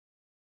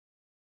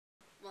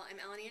I'm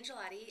Ellyn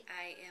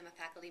I am a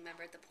faculty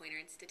member at the Poynter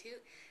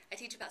Institute. I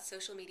teach about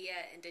social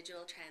media and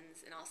digital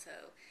trends and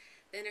also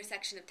the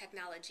intersection of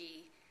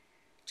technology,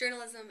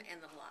 journalism,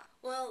 and the law.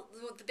 Well,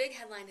 the big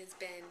headline has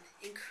been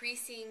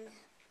increasing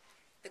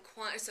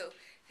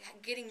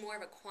getting more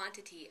of a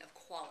quantity of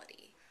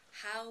quality.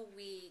 How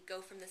we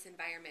go from this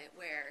environment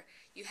where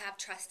you have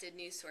trusted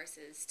news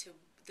sources to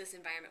this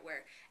environment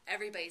where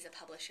everybody's a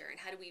publisher, and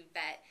how do we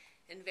vet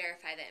and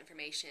verify that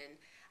information,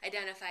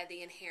 identify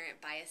the inherent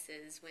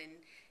biases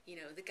when,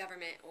 the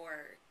government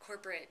or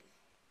corporate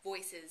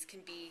voices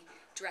can be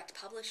direct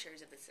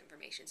publishers of this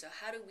information. So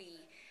how do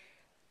we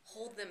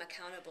hold them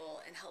accountable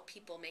and help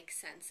people make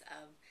sense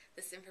of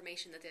this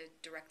information that they're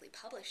directly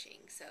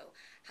publishing? So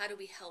how do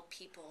we help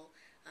people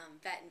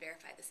vet and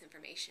verify this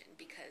information,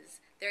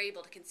 because they're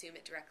able to consume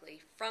it directly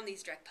from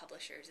these direct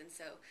publishers, and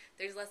so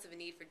there's less of a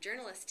need for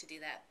journalists to do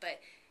that, but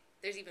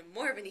there's even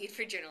more of a need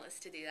for journalists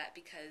to do that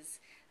because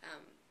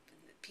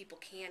people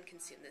can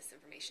consume this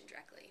information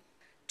directly.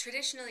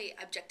 Traditionally,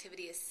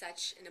 objectivity is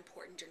such an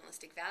important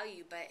journalistic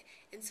value, but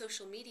in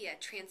social media,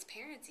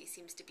 transparency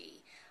seems to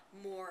be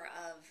more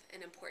of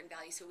an important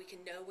value, so we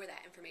can know where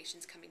that information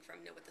is coming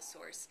from, know what the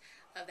source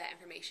of that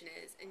information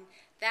is, and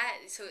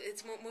so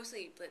it's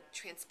mostly that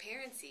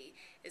transparency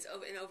is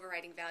an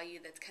overriding value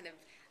that's kind of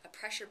a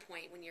pressure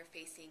point when you're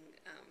facing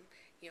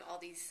all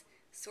these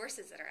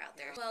sources that are out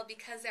there. Well,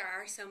 because there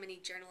are so many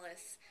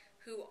journalists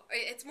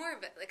it's more of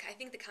I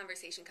think the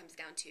conversation comes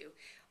down to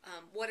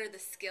what are the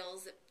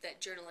skills that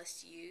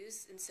journalists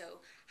use, and so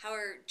how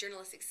are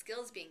journalistic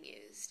skills being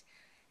used,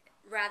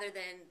 rather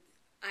than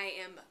I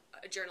am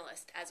a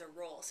journalist as a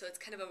role. So it's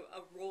kind of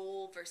a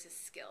role versus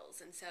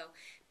skills. And so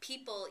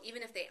people,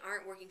 even if they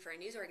aren't working for a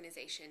news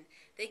organization,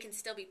 they can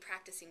still be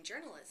practicing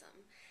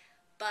journalism.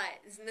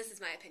 But, and this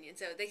is my opinion,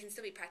 so they can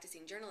still be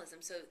practicing journalism.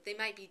 So they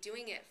might be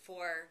doing it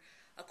for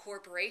a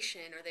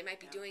corporation, or they might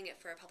be doing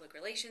it for a public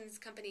relations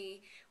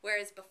company,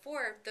 whereas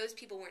before those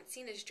people weren't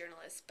seen as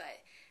journalists,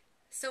 but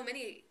so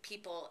many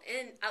people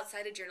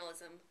outside of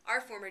journalism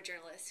are former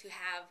journalists who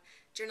have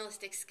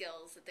journalistic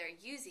skills that they're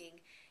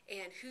using,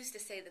 and who's to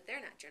say that they're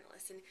not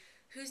journalists? And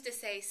who's to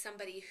say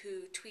somebody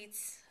who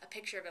tweets a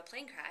picture of a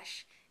plane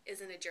crash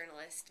isn't a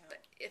journalist, but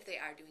if they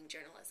are doing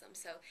journalism?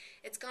 So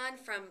it's gone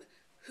from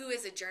who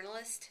is a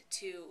journalist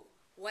to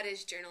what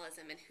is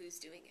journalism and who's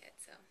doing it.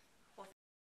 So.